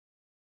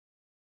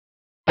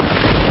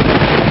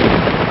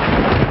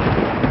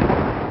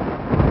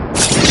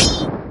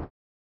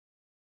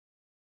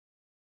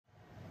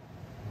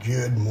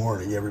Good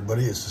morning,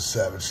 everybody. It's the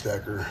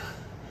Savagestacker.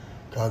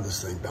 God,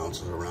 this thing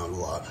bounces around a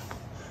lot.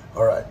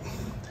 All right.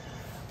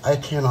 I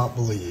cannot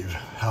believe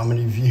how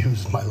many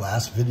views my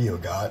last video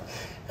got,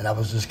 and I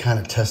was just kind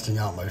of testing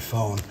out my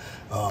phone.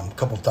 A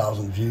couple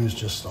thousand views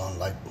just on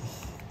like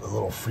a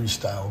little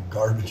freestyle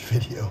garbage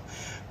video.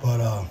 But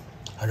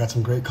I got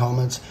some great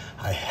comments.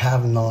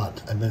 I've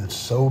been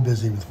so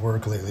busy with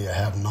work lately, I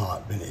have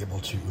not been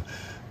able to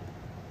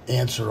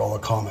answer all the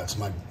comments.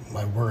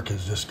 My work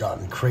has just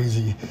gotten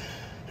crazy.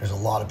 There's a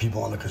lot of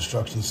people on the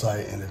construction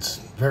site, and it's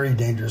very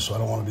dangerous, so I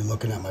don't want to be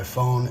looking at my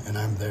phone, and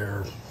I'm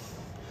there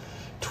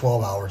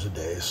 12 hours a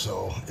day,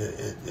 so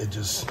it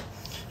just,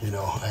 you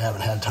know, I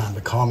haven't had time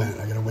to comment.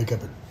 I gotta wake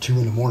up at 2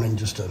 in the morning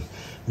just to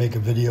make a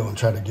video and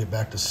try to get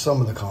back to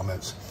some of the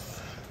comments.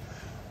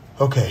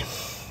 Okay,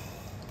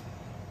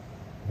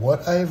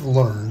 what I've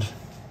learned,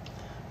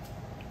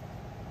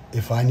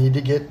 if I need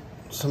to get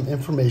some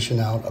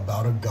information out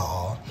about a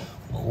GAW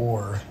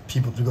or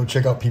people to go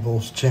check out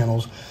people's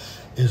channels,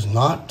 is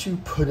not to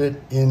put it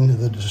in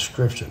the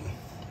description.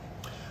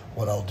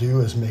 What I'll do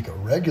is make a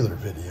regular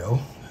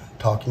video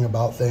talking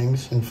about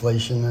things,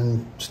 inflation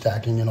and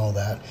stacking and all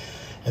that,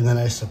 and then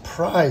I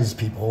surprise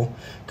people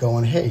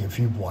going, hey, if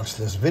you've watched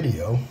this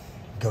video,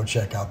 go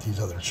check out these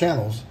other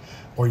channels,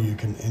 or you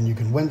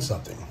can win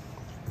something.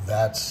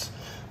 That's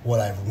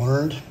what I've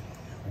learned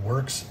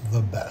works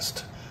the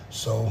best.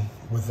 So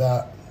with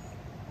that,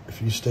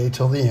 if you stay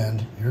till the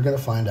end, you're gonna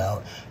find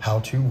out how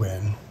to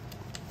win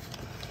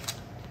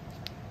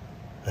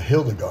a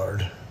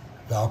Hildegard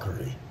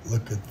Valkyrie.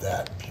 Look at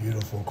that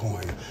beautiful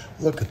coin.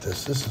 Look at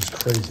this. This is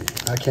crazy.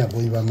 I can't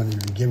believe I'm going to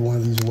even give one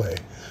of these away.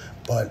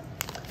 But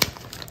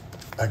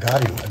I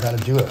got to. I got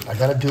to do it. I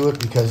got to do it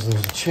because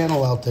there's a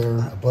channel out there,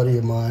 a buddy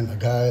of mine, a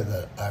guy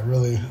that I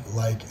really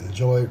like,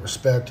 enjoy,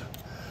 respect,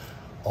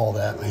 all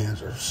that. My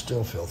hands are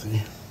still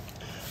filthy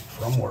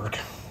from work,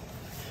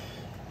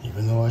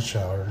 even though I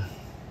showered.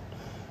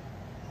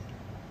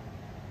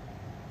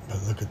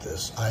 But look at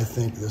this. I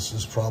think this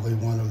is probably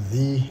one of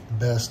the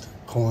best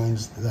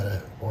coins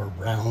or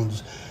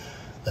rounds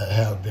that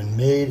have been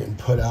made and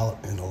put out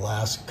in the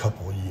last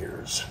couple of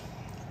years.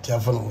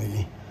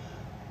 Definitely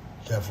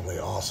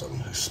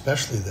awesome,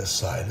 especially this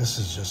side. This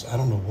is just, I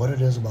don't know what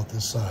it is about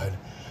this side.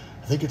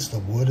 I think it's the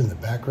wood in the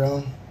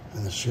background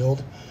and the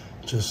shield.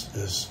 Just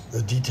is,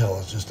 the detail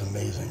is just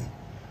amazing.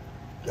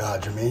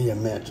 God, Germanium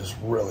Mint just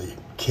really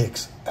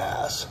kicks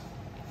ass.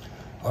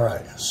 All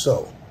right,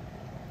 so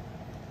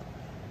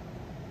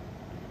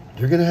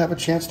you're going to have a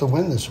chance to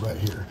win this right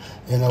here.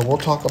 And we'll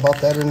talk about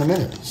that in a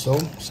minute. So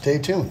stay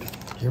tuned.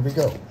 Here we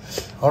go.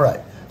 All right.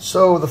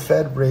 So the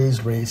Fed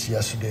raised rates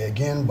yesterday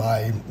again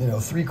by,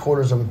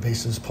 3/4 of a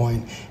basis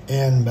point,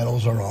 and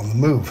metals are on the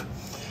move.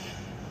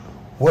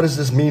 What does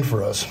this mean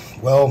for us?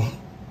 Well,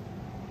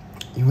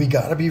 we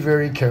got to be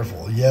very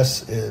careful.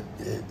 Yes,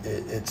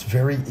 it's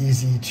very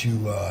easy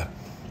to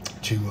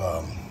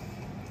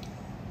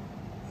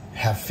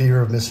have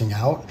fear of missing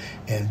out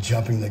and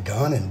jumping the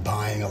gun and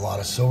buying a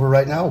lot of silver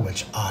right now,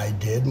 which I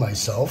did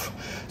myself,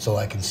 so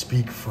I can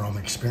speak from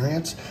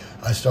experience.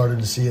 I started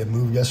to see it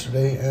move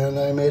yesterday and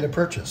I made a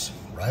purchase,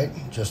 right?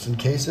 Just in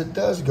case it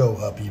does go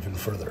up even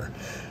further.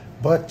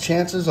 But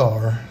chances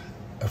are,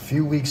 a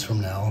few weeks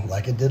from now,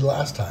 like it did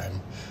last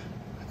time,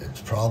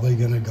 it's probably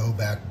gonna go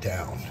back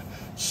down.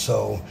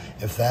 So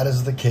if that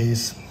is the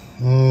case,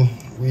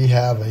 we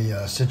have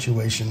a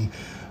situation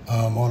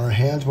on our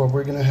hands where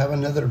we're going to have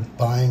another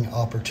buying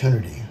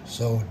opportunity.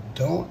 So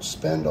don't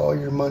spend all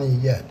your money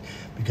yet,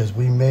 because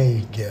we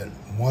may get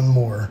one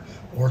more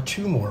or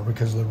two more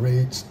because of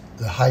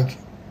the hike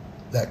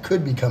that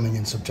could be coming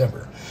in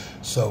September.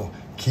 So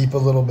keep a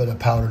little bit of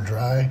powder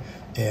dry.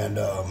 And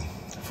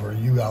for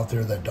you out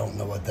there that don't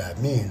know what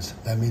that means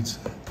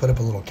put up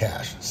a little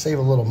cash, save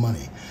a little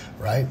money,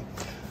 right?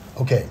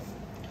 Okay.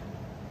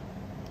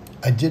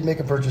 I did make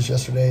a purchase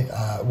yesterday.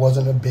 It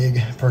wasn't a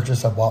big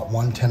purchase. I bought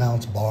one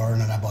 10-ounce bar, and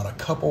then I bought a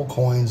couple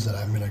coins that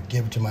I'm going to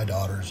give to my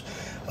daughters.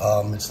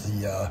 It's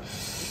the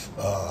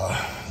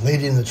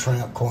Lady in the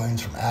Tramp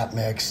coins from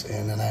Apmex,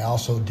 and then I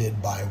also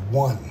did buy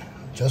one,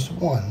 just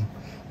one.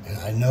 And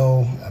I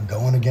know I'm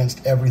going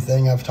against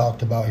everything I've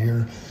talked about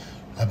here.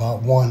 I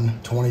bought one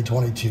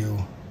 2022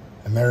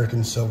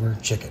 American Silver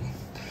Chicken.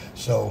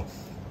 So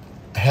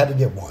I had to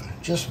get one,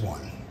 just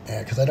one,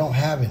 because I don't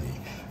have any.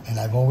 And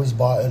I've always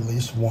bought at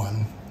least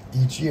one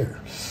each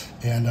year.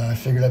 And I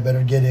figured I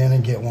better get in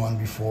and get one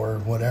before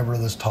whatever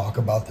this talk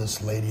about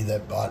this lady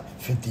that bought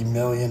 $50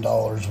 million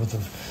worth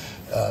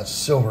of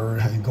silver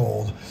and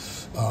gold,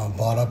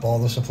 bought up all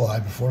the supply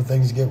before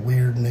things get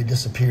weird and they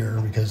disappear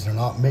because they're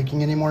not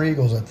making any more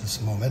eagles at this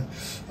moment.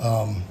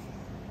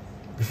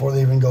 Before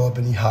they even go up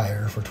any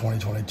higher for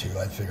 2022,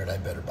 I figured I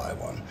better buy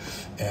one.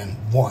 And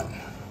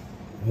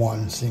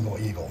one single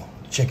eagle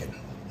chicken.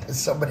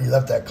 Somebody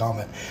left that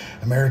comment,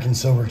 American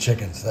Silver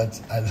Chickens.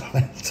 That's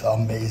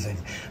amazing,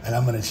 and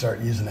I'm going to start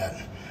using that.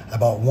 I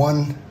bought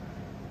one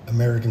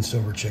American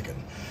Silver Chicken,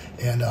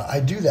 and I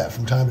do that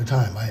from time to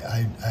time.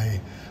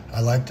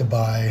 I like to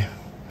buy.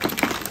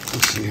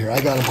 Let's see here.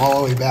 I got them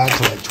all the way back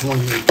to like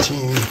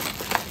 2018.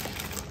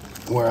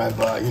 where I've,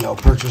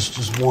 purchased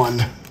just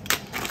one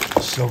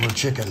silver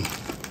chicken.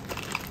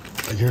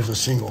 Like here's a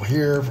single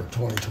here for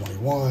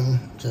 2021,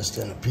 just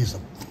in a piece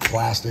of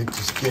plastic,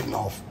 just getting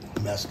all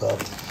messed up.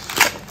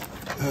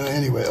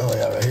 Anyway, oh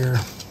yeah, right here.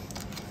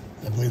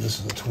 I believe this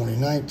is the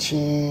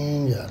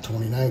 2019. Yeah,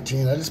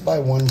 2019. I just buy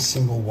one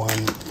single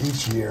one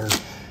each year.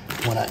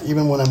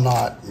 Even when I'm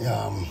not,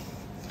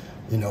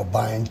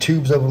 buying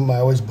tubes of them, I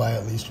always buy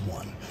at least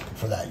one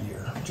for that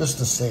year, just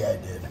to say I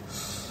did.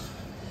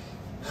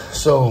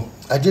 So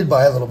I did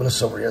buy a little bit of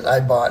silver. I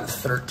bought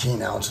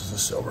 13 ounces of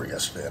silver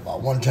yesterday. I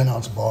bought one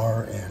 10-ounce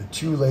bar and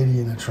 2 Lady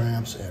in the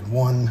Tramps and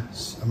 1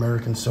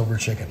 American silver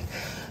chicken.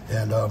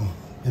 And,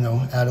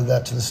 added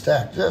that to the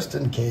stack just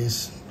in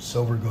case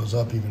silver goes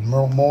up even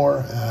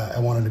more. I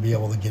wanted to be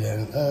able to get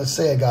in,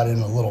 say I got in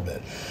a little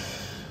bit.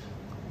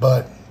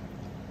 But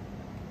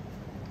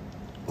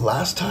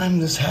last time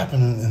this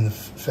happened and the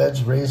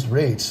Feds raised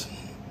rates,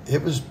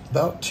 it was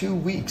about 2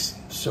 weeks.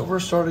 Silver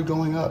started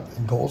going up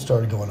and gold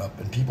started going up,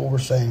 and people were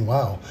saying,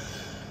 wow,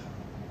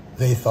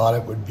 they thought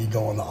it would be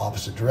going the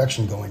opposite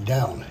direction, going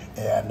down.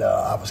 And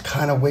I was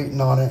kind of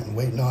waiting on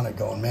it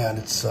going, man,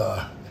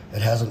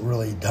 it hasn't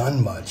really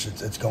done much.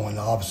 It's going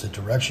the opposite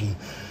direction.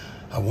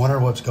 I wonder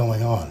what's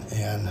going on.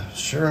 And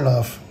sure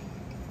enough,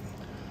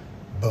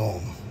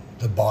 boom,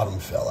 the bottom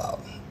fell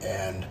out.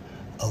 And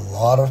a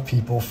lot of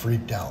people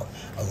freaked out.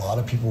 A lot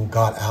of people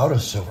got out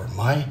of silver.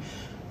 My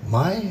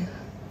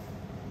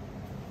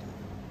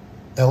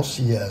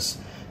LCS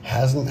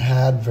hasn't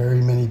had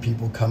very many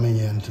people coming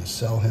in to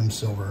sell him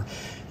silver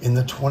in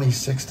the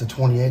 $26 to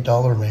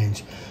 $28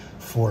 range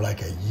for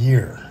like a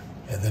year.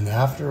 And then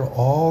after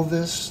all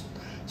this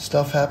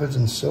stuff happens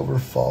and silver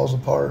falls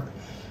apart,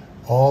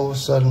 all of a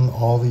sudden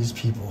all these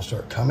people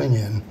start coming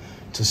in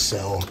to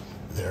sell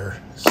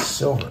their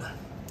silver.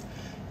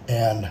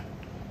 And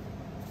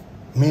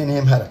me and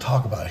him had a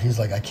talk about it. He's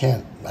like, I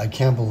can't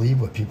believe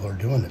what people are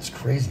doing. It's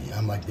crazy.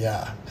 I'm like,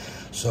 yeah.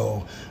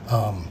 So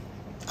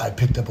I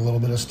picked up a little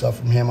bit of stuff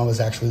from him. I was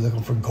actually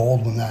looking for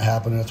gold when that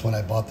happened. That's when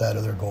I bought that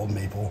other gold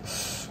maple.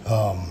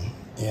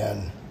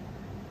 And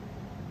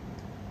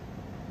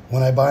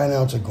when I buy an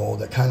ounce of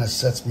gold, that kind of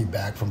sets me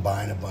back from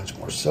buying a bunch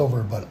more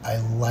silver, but I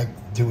like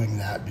doing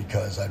that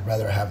because I'd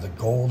rather have the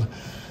gold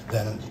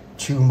than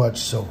too much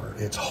silver.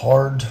 It's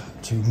hard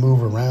to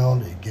move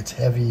around, it gets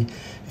heavy,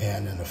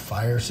 and in a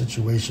fire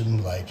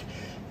situation,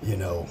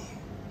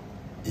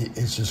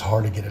 it's just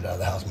hard to get it out of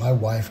the house. My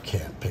wife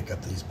can't pick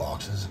up these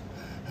boxes.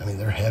 I mean,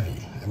 they're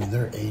heavy. I mean,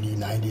 they're 80,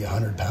 90,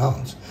 100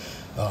 pounds.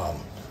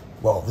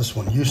 Well, this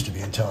one used to be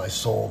until I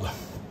sold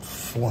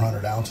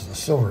 400 ounces of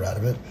silver out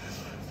of it.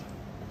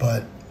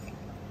 But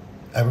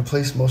I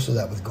replaced most of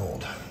that with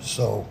gold.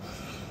 So,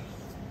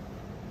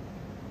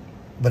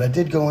 but I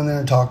did go in there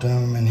and talk to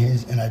him,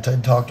 and I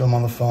did talk to him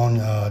on the phone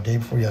day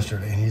before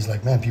yesterday, and he's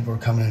like, man, people are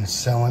coming in and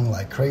selling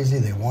like crazy.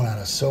 They want out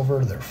of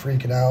silver. They're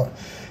freaking out.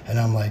 And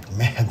I'm like,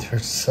 man, they're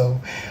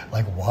so,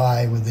 like,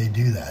 why would they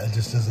do that? It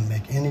just doesn't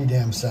make any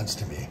damn sense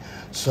to me.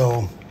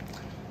 So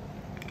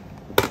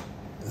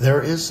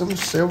there is some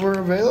silver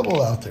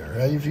available out there.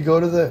 Right? If you go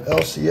to the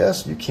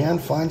LCS, you can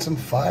find some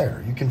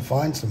fire. You can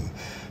find some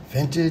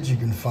vintage. You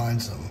can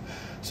find some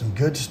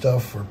good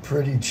stuff for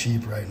pretty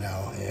cheap right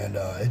now. And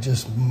it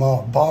just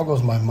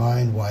boggles my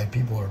mind why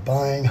people are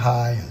buying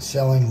high and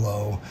selling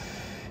low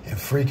and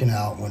freaking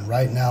out when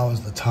right now is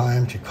the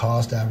time to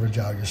cost average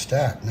out your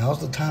stack. Now's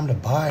the time to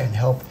buy and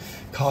help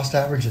cost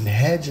average and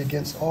hedge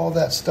against all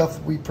that stuff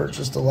that we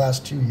purchased the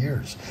last 2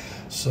 years.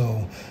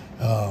 So,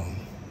 I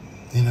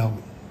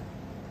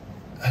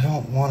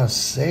don't want to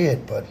say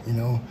it, but,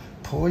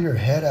 pull your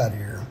head out of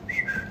here.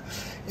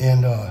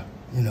 And,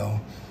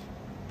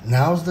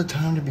 now's the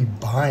time to be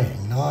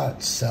buying,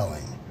 not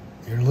selling.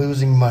 You're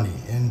losing money.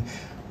 And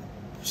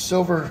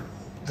silver,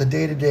 the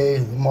day-to-day,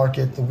 the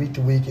market, the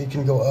week-to-week, it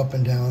can go up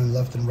and down and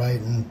left and right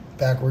and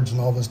backwards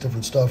and all this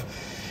different stuff.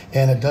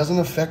 And it doesn't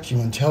affect you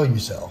until you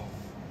sell.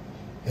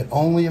 It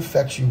only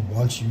affects you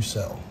once you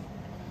sell.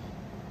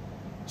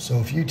 So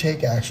if you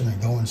take action and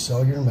go and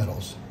sell your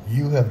metals,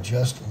 you have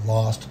just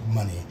lost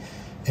money.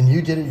 And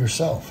you did it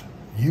yourself.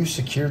 You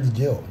secured the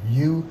deal.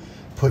 You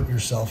put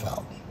yourself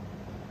out.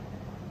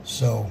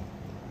 So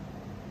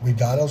we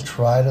got to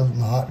try to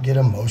not get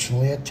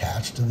emotionally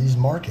attached to these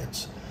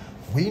markets.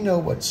 We know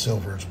what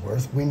silver is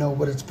worth. We know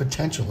what its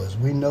potential is.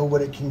 We know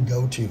what it can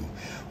go to.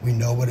 We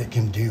know what it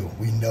can do.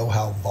 We know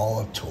how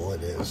volatile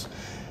it is.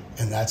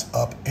 And that's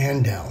up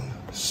and down.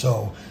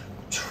 So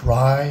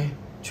try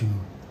to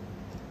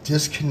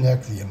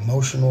disconnect the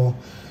emotional,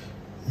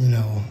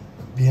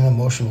 being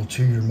emotional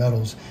to your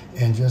metals,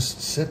 and just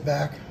sit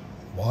back,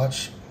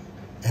 watch,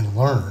 and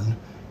learn.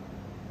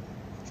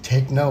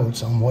 Take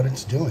notes on what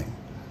it's doing.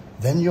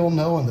 Then you'll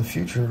know in the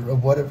future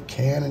of what it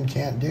can and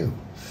can't do.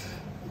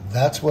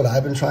 That's what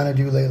I've been trying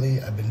to do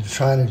lately. I've been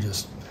trying to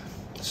just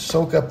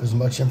soak up as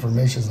much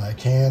information as I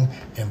can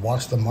and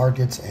watch the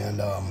markets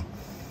and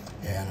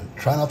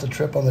try not to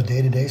trip on the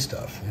day-to-day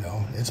stuff.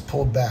 It's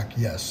pulled back,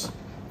 yes.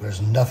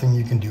 There's nothing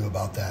you can do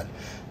about that.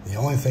 The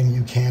only thing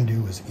you can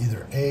do is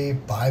either A,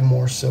 buy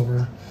more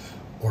silver,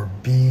 or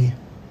B,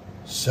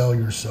 sell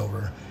your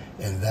silver,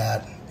 and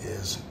that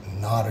is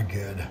not a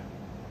good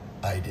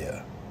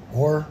idea.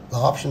 Or the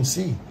option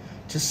C,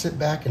 just sit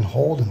back and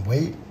hold and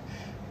wait,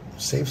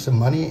 save some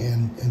money,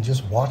 and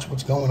just watch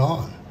what's going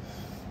on.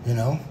 You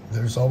know,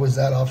 there's always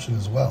that option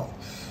as well.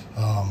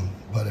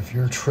 But if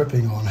you're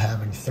tripping on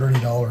having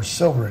 $30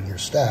 silver in your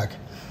stack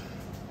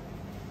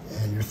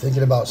and you're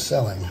thinking about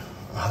selling,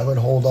 I would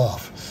hold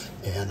off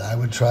and I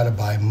would try to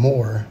buy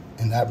more,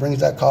 and that brings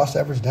that cost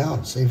average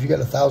down. Say if you got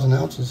 1,000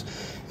 ounces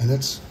and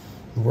it's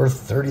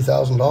worth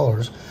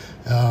 $30,000,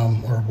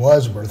 or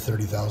was worth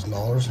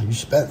 $30,000, and you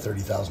spent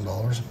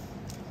 $30,000,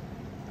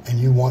 and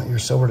you want your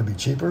silver to be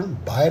cheaper,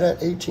 buy it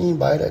at 18,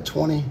 buy it at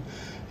 20,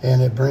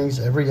 and it brings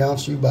every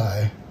ounce you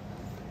buy,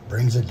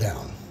 brings it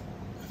down.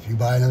 If you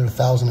buy another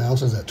 1,000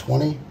 ounces at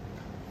 20,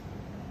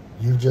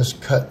 you've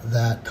just cut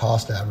that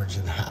cost average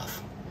in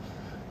half.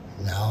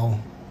 Now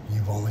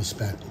you've only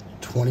spent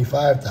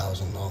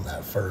 $25,000 on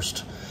that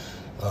first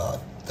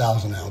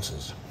 1,000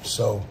 ounces.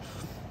 So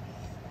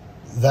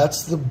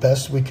that's the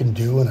best we can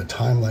do in a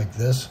time like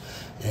this.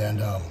 And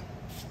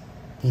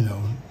you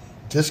know,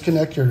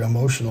 disconnect your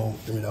emotional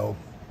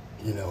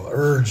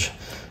urge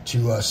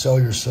to sell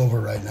your silver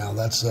right now.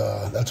 That's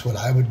what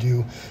I would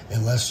do,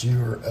 unless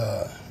you're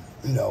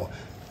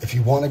if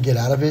you want to get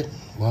out of it,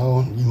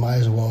 well, you might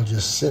as well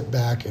just sit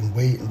back and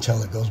wait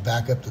until it goes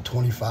back up to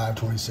 25,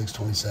 26,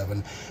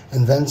 27,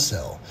 and then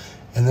sell.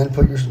 And then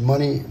put your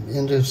money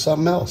into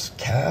something else.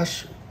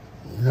 Cash,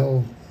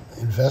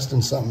 invest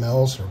in something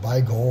else, or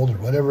buy gold, or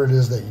whatever it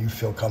is that you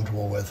feel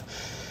comfortable with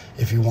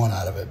if you want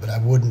out of it. But I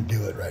wouldn't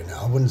do it right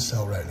now. I wouldn't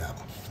sell right now.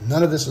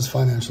 None of this is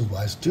financial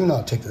advice. Do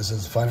not take this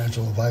as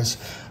financial advice.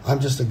 I'm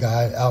just a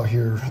guy out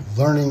here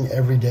learning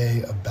every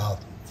day about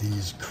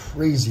these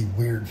crazy,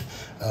 weird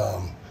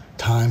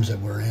times that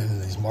we're in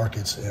these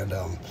markets. And,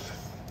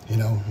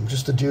 I'm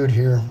just a dude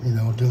here,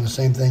 doing the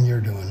same thing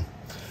you're doing.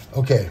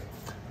 Okay,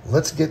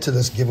 let's get to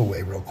this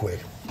giveaway real quick.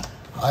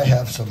 I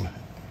have some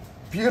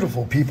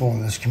beautiful people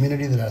in this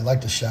community that I'd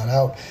like to shout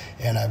out,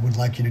 and I would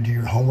like you to do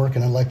your homework,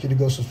 and I'd like you to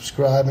go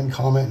subscribe and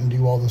comment and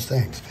do all those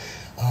things.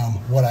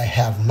 What I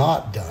have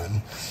not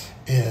done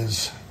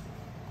is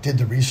did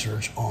the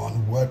research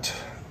on what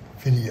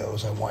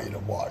videos I want you to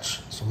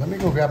watch. So let me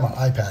go grab my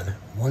iPad.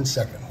 1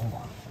 second, hold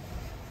on.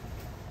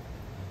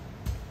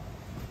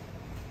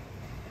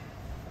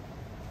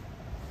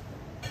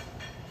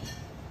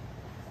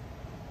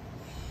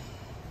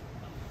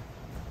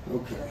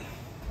 Okay.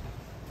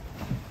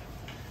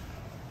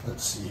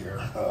 Let's see here.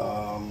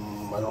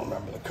 I don't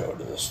remember the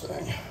code of this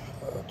thing.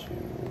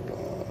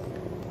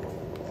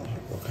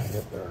 Okay,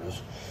 yep, there it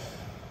is.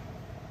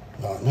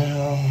 Not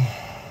now.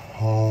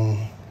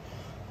 Home.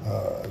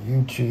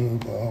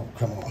 YouTube. Oh,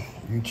 come on.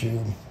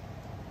 YouTube.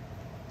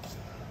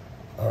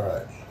 All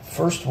right.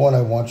 First one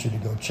I want you to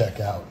go check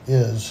out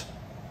is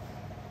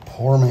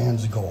Poor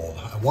Man's Gold.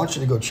 I want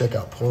you to go check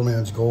out Poor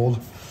Man's Gold.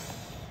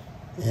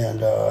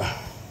 And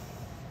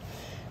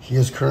he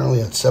is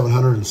currently at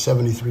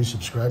 773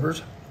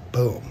 subscribers.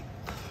 Boom.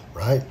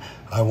 Right?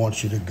 I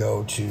want you to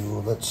go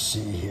to, let's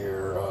see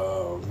here,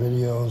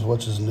 videos.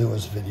 What's his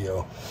newest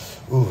video?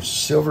 Ooh,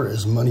 Silver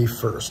is Money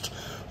First.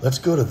 Let's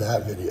go to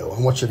that video. I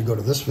want you to go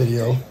to this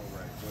video. All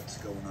right, what's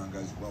going on,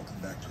 guys? Welcome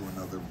back to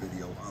another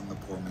video on the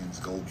Poor Man's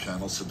Gold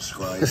channel.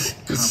 Subscribe, comment,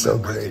 so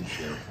great. like, and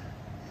share.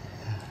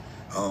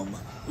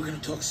 We're going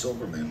to talk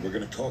silver, man. We're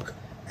going to talk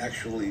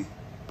actually.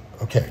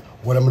 Okay,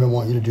 what I'm going to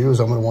want you to do is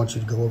I'm going to want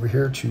you to go over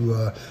here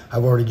to,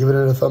 I've already given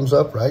it a thumbs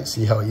up, right?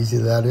 See how easy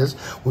that is?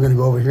 We're going to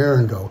go over here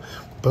and go,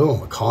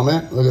 boom, a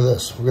comment. Look at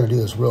this. We're going to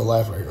do this real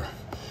live right here.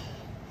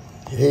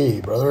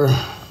 Hey, brother.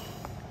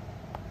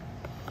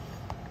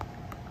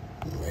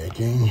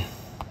 Making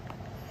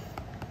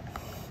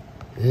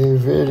a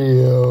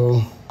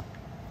video.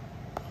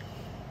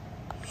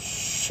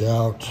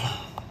 Shout.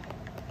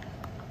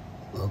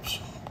 Oops.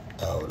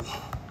 Out.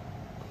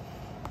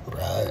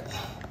 Right.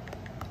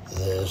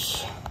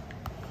 This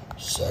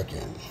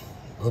second.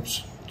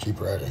 Oops.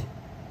 Keep writing.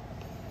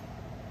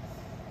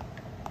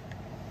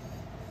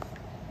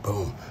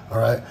 Boom. All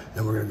right.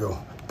 Then we're going to go.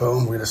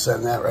 Boom. We're going to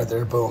send that right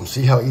there. Boom.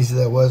 See how easy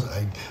that was?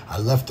 I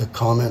left a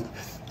comment.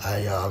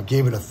 I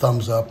gave it a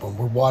thumbs up, and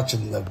we're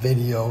watching the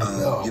video.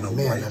 Oh,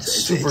 man, right. That's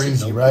super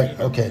easy, right?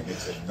 Okay.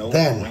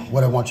 Then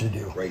what I want you to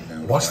do, right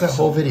now, watch that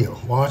whole video.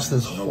 Watch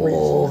this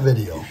whole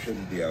video,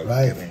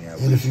 right?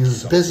 And if you're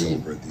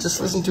busy,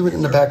 just listen to it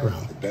in the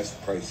background. The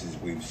best prices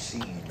we've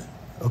seen.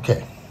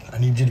 Okay. I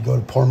need you to go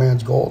to Poor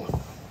Man's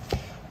Gold.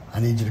 I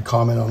need you to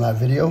comment on that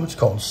video. It's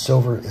called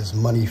Silver is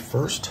Money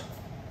First.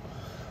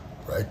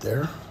 Right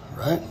there,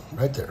 right?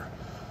 Right there.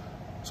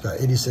 It's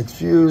got 86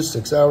 views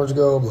 6 hours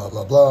ago, blah,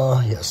 blah, blah.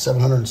 He has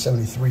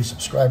 773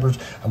 subscribers.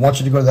 I want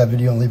you to go to that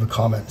video and leave a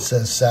comment. It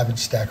says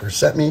Savagestacker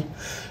sent me.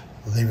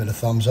 Leave it a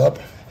thumbs up.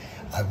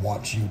 I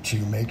want you to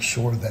make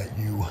sure that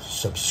you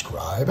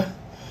subscribe,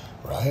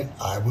 right?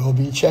 I will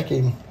be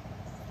checking.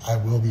 I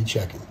will be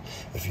checking.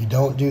 If you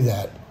don't do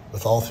that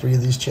with all three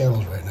of these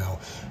channels right now,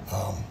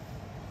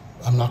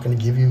 I'm not going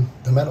to give you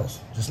the medals.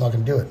 Just not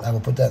going to do it. I will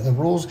put that in the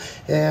rules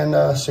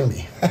and sue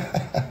me.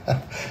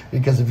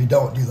 Because if you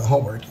don't do the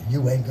homework,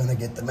 you ain't going to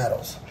get the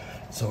medals.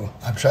 So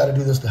I've tried to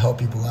do this to help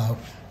people out.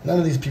 None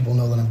of these people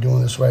know that I'm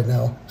doing this right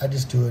now. I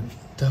just do it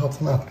to help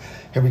them out.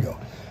 Here we go.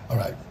 All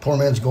right, Poor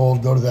Man's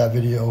Gold, go to that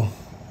video.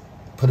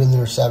 Put in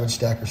there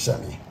Savagestacker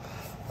sent me.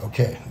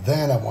 Okay,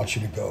 then I want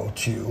you to go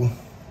to,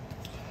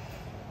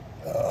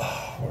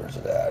 where's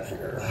it at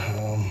here?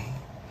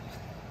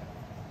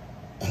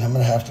 And I'm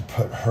going to have to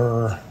put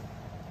her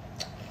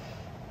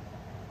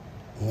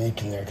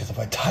link in there, because if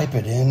I type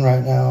it in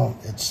right now,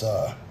 it's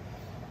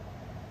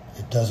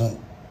it doesn't,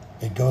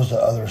 it goes to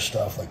other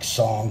stuff like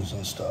songs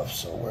and stuff.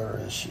 So where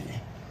is she?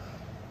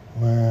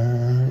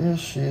 Where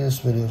is she? This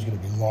video is going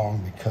to be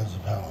long because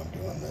of how I'm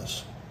doing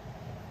this.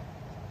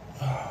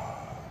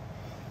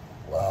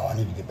 Wow, I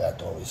need to get back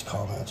to all these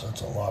comments.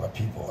 That's a lot of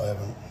people I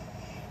haven't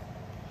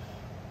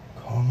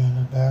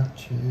commented back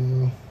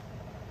to.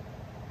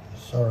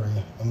 Sorry,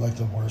 I'm like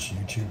the worst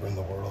YouTuber in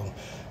the world.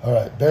 All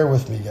right, bear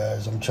with me,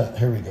 guys. I'm trying.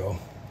 Here we go.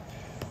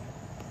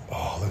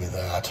 Oh, look at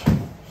that.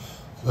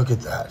 Look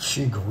at that.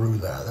 She grew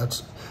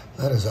that.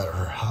 That is at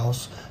her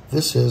house.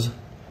 This is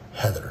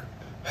Heather.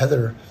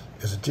 Heather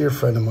is a dear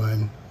friend of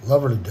mine.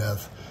 Love her to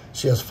death.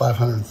 She has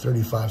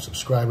 535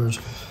 subscribers.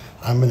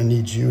 I'm going to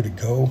need you to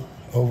go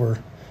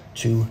over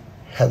to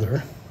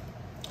Heather.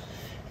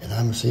 And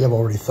I've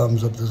already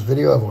thumbs up this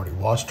video. I've already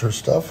watched her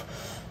stuff.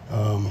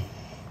 And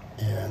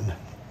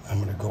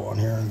I'm going to go on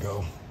here and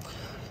go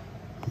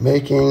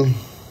making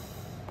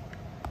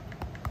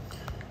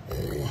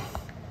a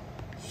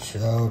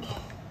shout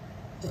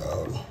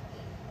out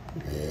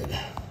vid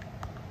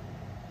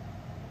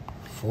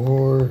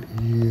for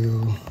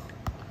you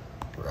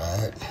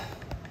right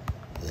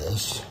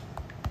this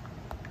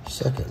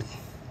second.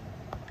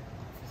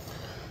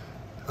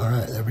 All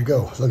right, there we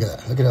go. Look at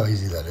that. Look at how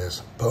easy that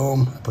is.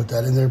 Boom. I put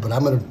that in there, but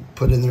I'm going to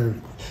put in there,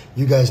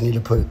 you guys need to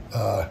put...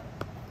 Hi,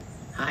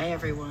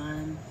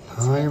 everyone.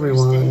 Hi,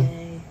 everyone.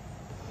 Day.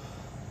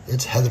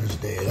 It's Heather's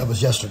Day. That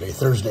was yesterday.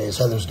 Thursday is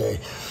Heather's Day.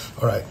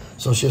 All right,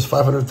 so she has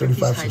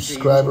 535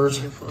 subscribers.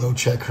 Go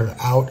check her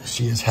out.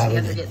 She is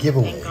having a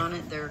giveaway. Pink on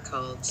it. They're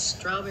called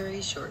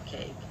Strawberry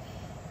Shortcake.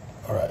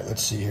 All right,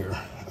 let's see here.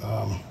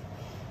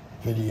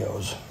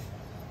 Videos.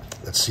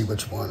 Let's see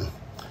which one.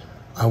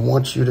 I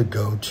want you to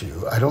go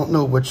to, I don't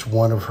know which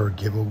one of her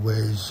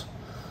giveaways.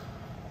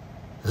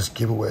 This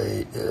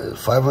giveaway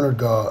is 500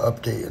 GAW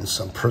update and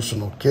some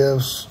personal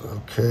gifts.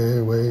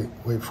 Okay,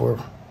 wait for it.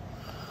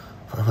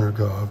 500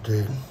 GAW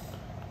update.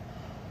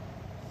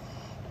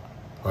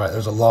 All right,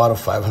 there's a lot of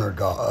 500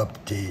 GAW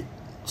update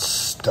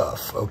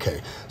stuff.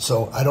 Okay,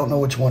 so I don't know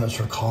which one is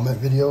her comment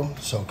video,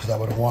 so because I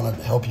would want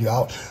to help you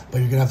out,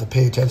 but you're gonna have to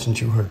pay attention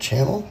to her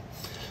channel.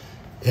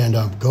 And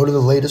go to the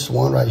latest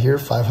one right here,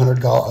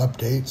 500 GAW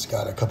update. It's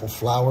got a couple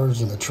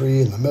flowers and a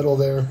tree in the middle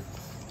there.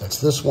 That's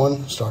this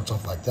one, starts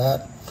off like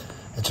that.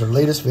 It's her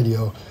latest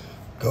video.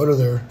 Go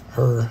to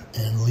her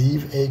and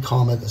leave a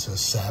comment that says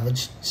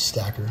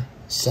Savagestacker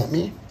sent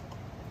me.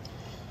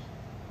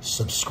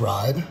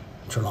 Subscribe,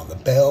 turn on the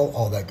bell,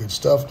 all that good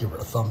stuff. Give her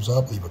a thumbs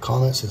up, leave a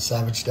comment, says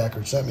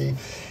Savagestacker sent me.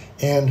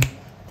 And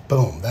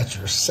boom, that's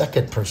your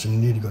second person you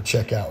need to go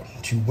check out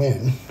to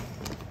win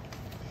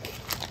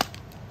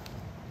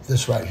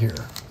this right here.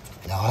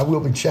 Now I will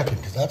be checking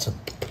because that's a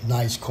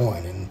nice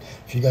coin, and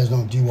if you guys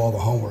don't do all the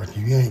homework,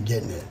 you ain't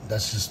getting it.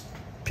 That's just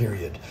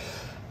period.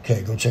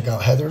 Okay, go check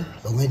out Heather.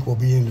 The link will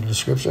be in the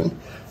description.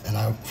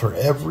 And for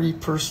every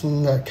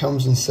person that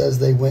comes and says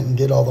they went and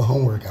did all the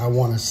homework, I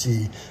want to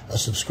see a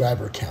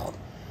subscriber count.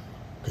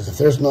 Because if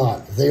there's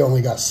not, if they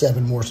only got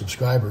 7 more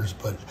subscribers,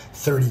 but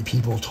 30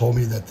 people told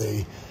me that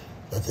they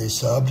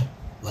subbed,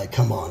 like,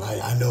 come on,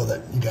 I know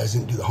that you guys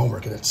didn't do the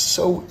homework, and it's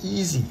so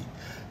easy.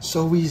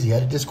 So easy. I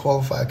had to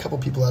disqualify a couple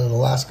people out of the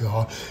last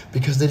GAW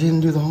because they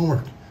didn't do the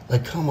homework.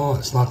 Like, come on,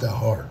 it's not that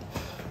hard.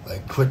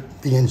 Like,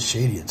 quit being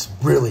shady. It's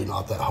really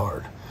not that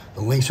hard. The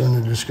links are in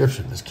the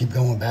description. Just keep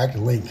going back to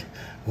link.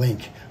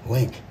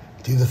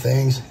 Do the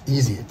things.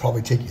 Easy. It'd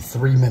probably take you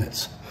 3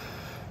 minutes.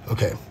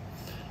 Okay.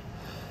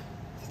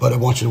 But I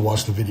want you to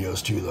watch the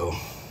videos too, though.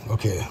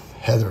 Okay,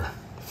 Heather,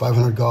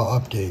 500 GAW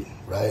update,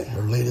 right?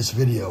 Her latest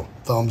video,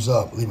 thumbs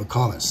up, leave a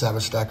comment,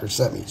 Savagestacker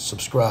sent me,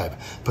 subscribe,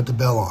 put the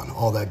bell on,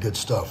 all that good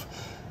stuff.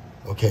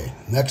 Okay,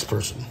 next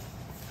person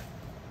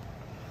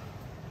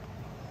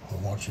I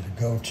want you to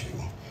go to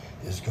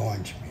is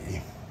going to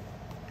be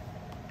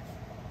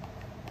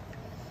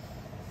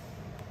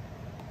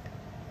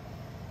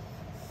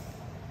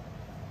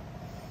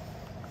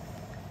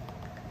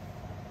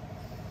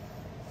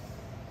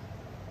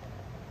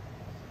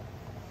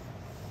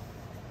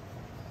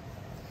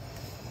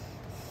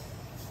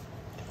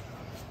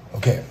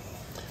okay,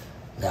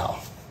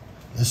 now,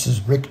 this is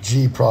Rick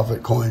G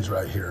Profit Coins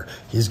right here.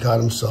 He's got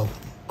himself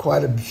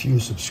quite a few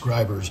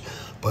subscribers,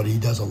 but he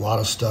does a lot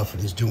of stuff,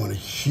 and he's doing a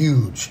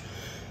huge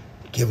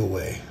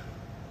giveaway.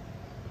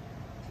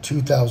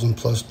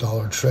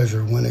 $2,000+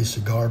 treasure, win a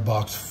cigar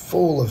box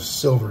full of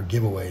silver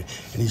giveaway.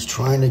 And he's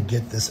trying to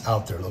get this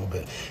out there a little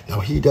bit. Now,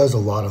 he does a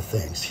lot of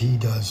things. He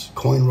does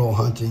coin roll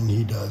hunting,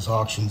 he does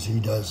auctions, he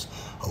does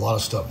a lot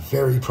of stuff.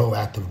 Very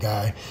proactive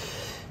guy,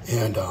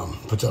 and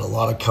puts out a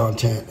lot of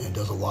content and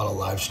does a lot of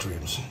live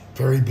streams.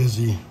 Very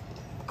busy,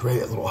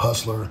 great little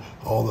hustler,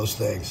 all those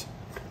things.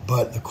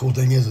 But the cool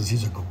thing is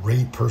he's a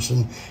great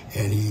person,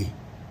 and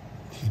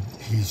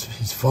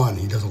he's fun.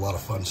 He does a lot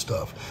of fun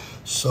stuff.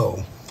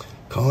 So,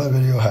 comment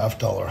video,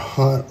 $50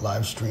 hunt,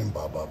 live stream,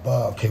 blah, blah,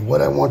 blah. Okay,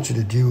 what I want you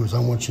to do is I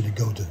want you to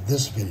go to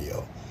this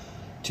video.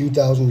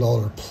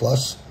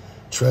 $2,000+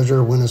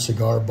 treasure, win a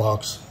cigar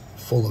box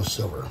full of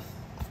silver.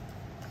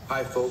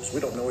 Hi, folks. We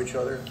don't know each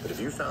other, but if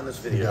you found this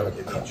video,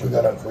 we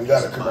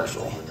got a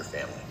commercial. You and your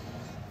family.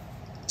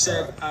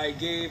 Said I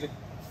gave.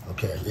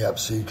 Okay, yep,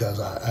 see, because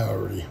I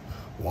already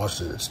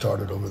watched it. It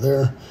started over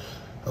there.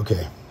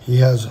 Okay, he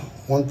has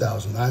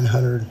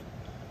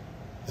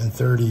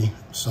 1,930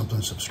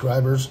 something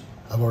subscribers.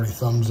 I've already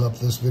thumbs up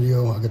this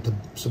video. I got the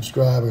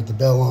subscribe, I got the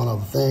bell on, all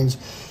the things.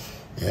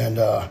 And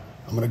I'm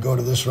going to go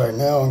to this right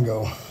now and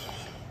go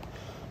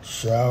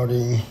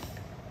shouting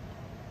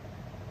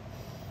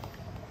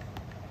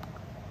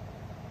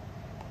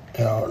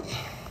out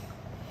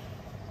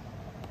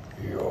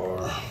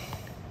your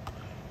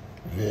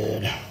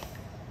vid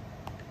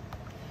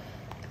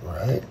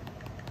right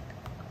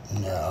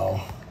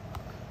now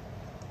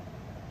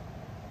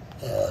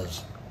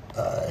as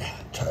I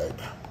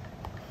type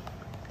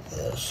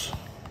this.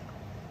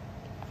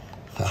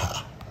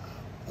 Haha.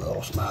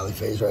 Little smiley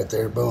face right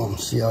there. Boom.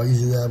 See how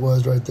easy that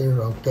was right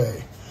there?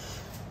 Okay.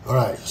 All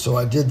right. So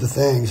I did the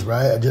things,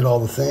 right? I did all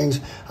the things.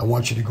 I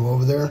want you to go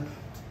over there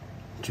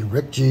to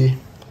Rick G.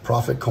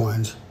 Profit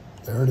Coins.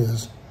 There it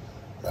is.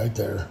 Right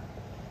there.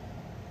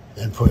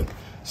 And put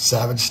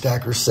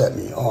Savagestacker sent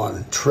me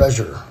on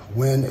treasure.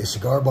 Win a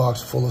cigar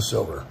box full of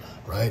silver.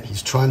 Right?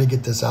 He's trying to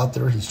get this out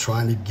there. He's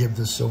trying to give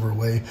this silver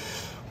away.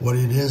 What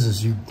it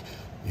is you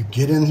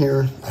get in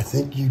here. I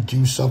think you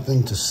do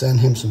something to send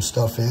him some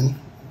stuff in.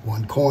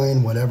 One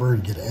coin, whatever.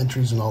 You get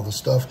entries and all this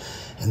stuff.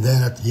 And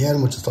then at the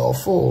end, which is all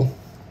full,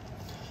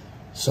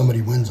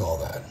 somebody wins all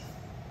that.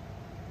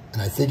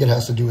 And I think it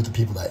has to do with the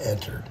people that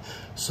entered.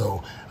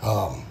 So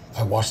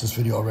I watched this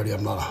video already.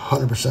 I'm not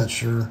 100%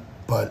 sure,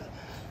 but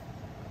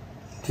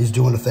he's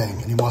doing a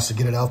thing and he wants to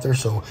get it out there.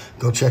 So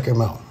go check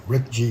him out.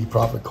 Rick G.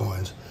 Profit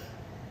Coins.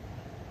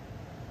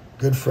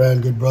 Good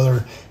friend, good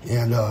brother,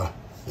 and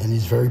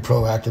he's very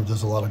proactive,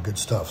 does a lot of good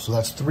stuff. So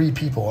that's 3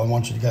 people I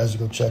want you guys to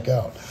go check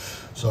out.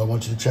 So I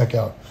want you to check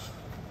out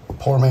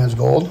Poor Man's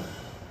Gold.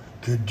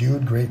 Good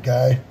dude, great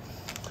guy.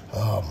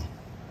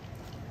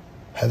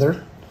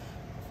 Heather.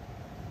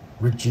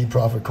 Rick G.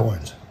 Profit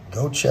Coins.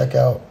 Go check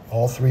out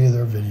all 3 of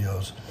their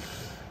videos.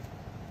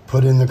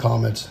 Put in the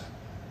comments,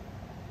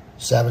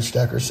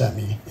 Savagestacker sent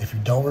me. If you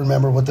don't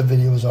remember what the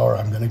videos are,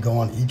 I'm going to go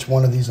on each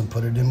one of these and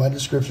put it in my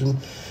description.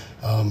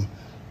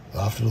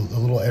 After the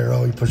little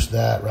arrow, you push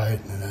that, right?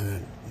 And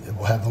then it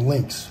will have the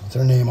links with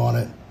their name on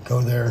it.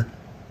 Go there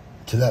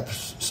to that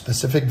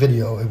specific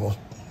video. It will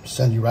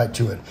send you right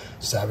to it.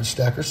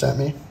 Savagestacker sent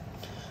me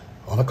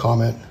on a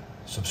comment.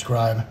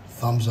 Subscribe,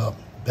 thumbs up,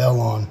 bell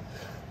on.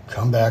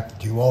 Come back,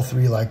 do all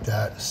 3 like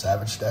that.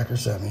 Savagestacker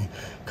sent me.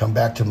 Come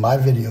back to my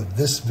video,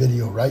 this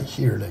video right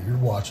here that you're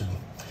watching,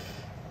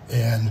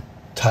 and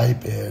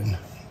type in,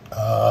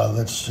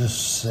 let's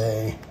just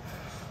say,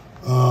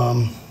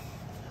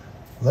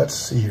 let's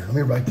see here. Let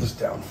me write this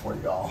down for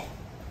y'all.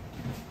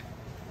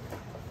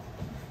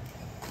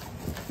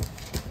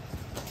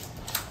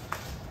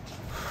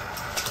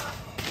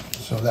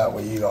 So that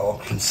way you all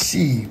can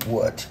see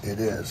what it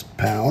is.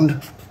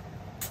 Pound.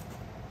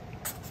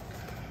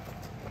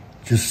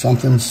 Just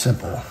something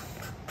simple.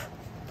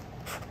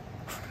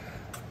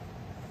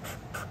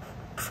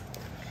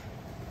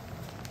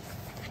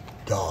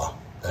 GAW.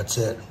 That's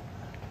it.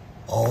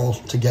 All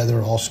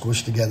together, all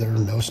squished together,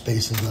 no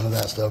spaces, none of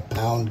that stuff.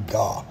 Pound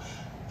GAW.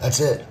 That's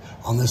it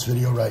on this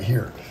video right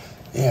here.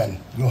 And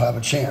you'll have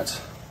a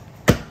chance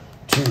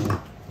to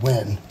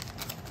win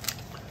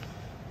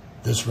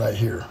this right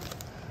here.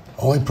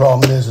 Only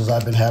problem is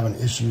I've been having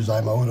issues.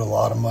 I'm owed a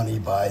lot of money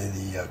by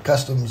the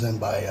customs and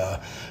by the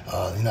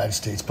United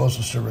States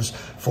Postal Service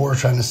for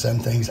trying to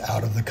send things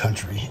out of the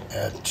country.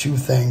 2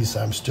 things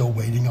I'm still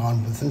waiting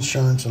on with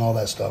insurance and all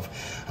that stuff.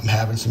 I'm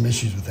having some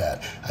issues with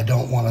that. I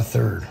don't want a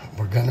 3rd.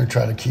 We're going to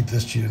try to keep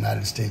this to the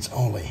United States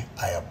only.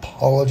 I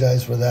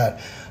apologize for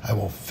that. I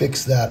will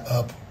fix that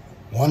up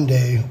one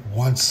day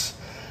once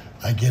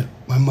I get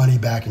my money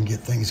back and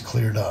get things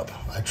cleared up.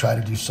 I try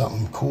to do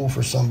something cool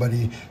for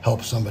somebody,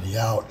 help somebody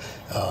out,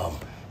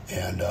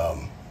 and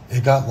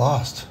it got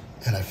lost,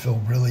 and I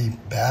feel really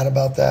bad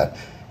about that.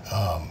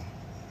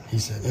 He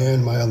said,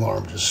 and my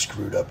alarm just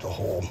screwed up the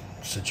whole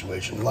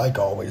situation, like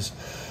always.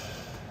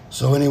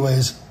 So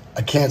anyways,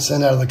 I can't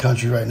send out of the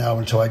country right now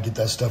until I get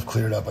that stuff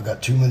cleared up. I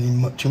got too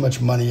much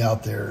money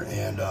out there,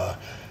 and at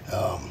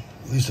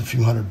least a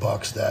few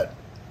 $100 that,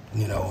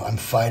 you know, I'm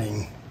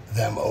fighting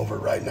them over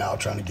right now,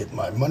 trying to get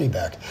my money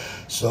back.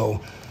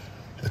 So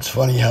It's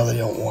funny how they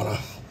don't want to,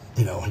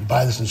 you know, you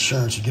buy this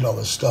insurance, you get all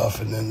this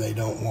stuff, and then they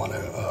don't want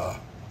to,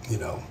 you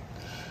know,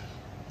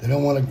 they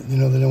don't want to, you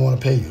know, they don't want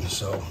to pay you.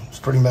 So it's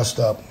pretty messed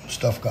up.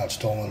 Stuff got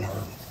stolen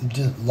or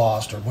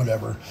lost or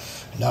whatever.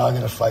 Now I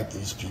got to fight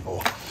these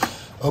people.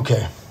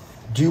 Okay,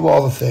 do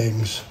all the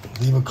things.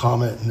 Leave a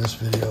comment in this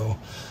video.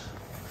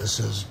 This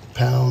is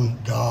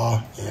pound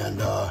GAW,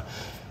 and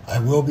I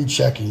will be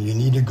checking. You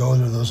need to go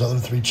to those other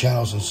 3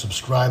 channels and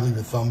subscribe, leave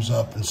a thumbs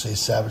up, and say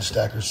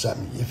Savagestacker sent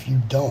me. If you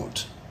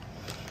don't,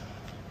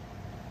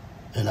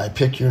 and I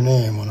pick your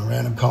name on a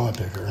random comment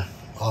picker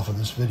off of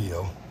this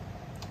video,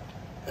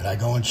 and I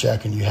go and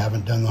check and you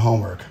haven't done the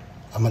homework,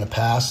 I'm going to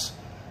pass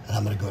and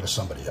I'm going to go to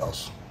somebody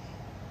else.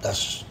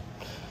 That's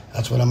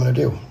what I'm going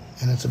to do.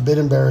 And it's a bit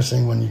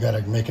embarrassing when you got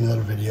to make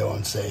another video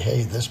and say,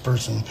 hey, this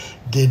person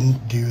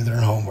didn't do their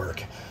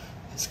homework.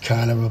 It's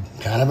kind of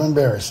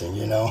embarrassing,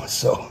 you know.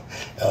 So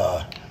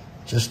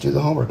just do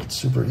the homework. It's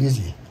super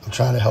easy. I'm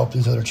trying to help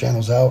these other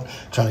channels out,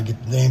 trying to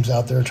get names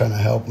out there, trying to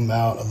help them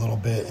out a little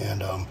bit,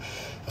 and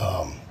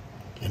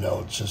you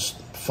know, it's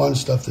just fun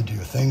stuff to do,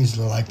 things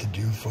that I like to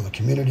do for the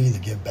community, to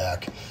give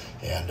back,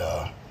 and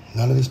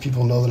none of these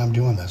people know that I'm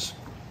doing this.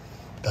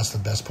 That's the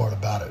best part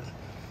about it.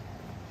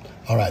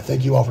 All right,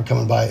 thank you all for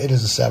coming by. It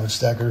is a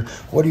Savagestacker.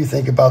 What do you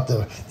think about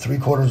the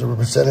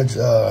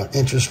 0.75%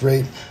 interest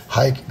rate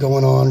hike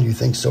going on? Do you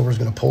think silver is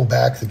going to pull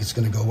back? Think it's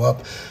going to go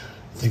up?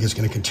 Think it's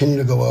going to continue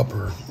to go up,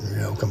 or, you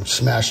know, come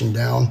smashing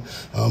down?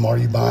 Are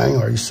you buying?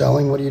 Are you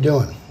selling? What are you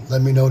doing?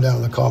 Let me know down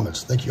in the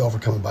comments. Thank you all for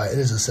coming by. It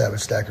is a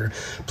Savagestacker.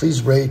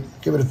 Please rate,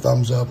 give it a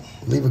thumbs up,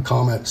 leave a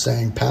comment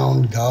saying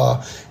pound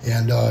GAW,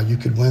 and you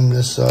could win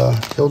this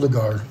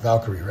Hildegard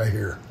Valkyrie right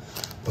here.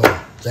 Boom.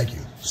 Thank you.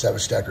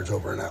 Savagestacker's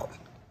over and out.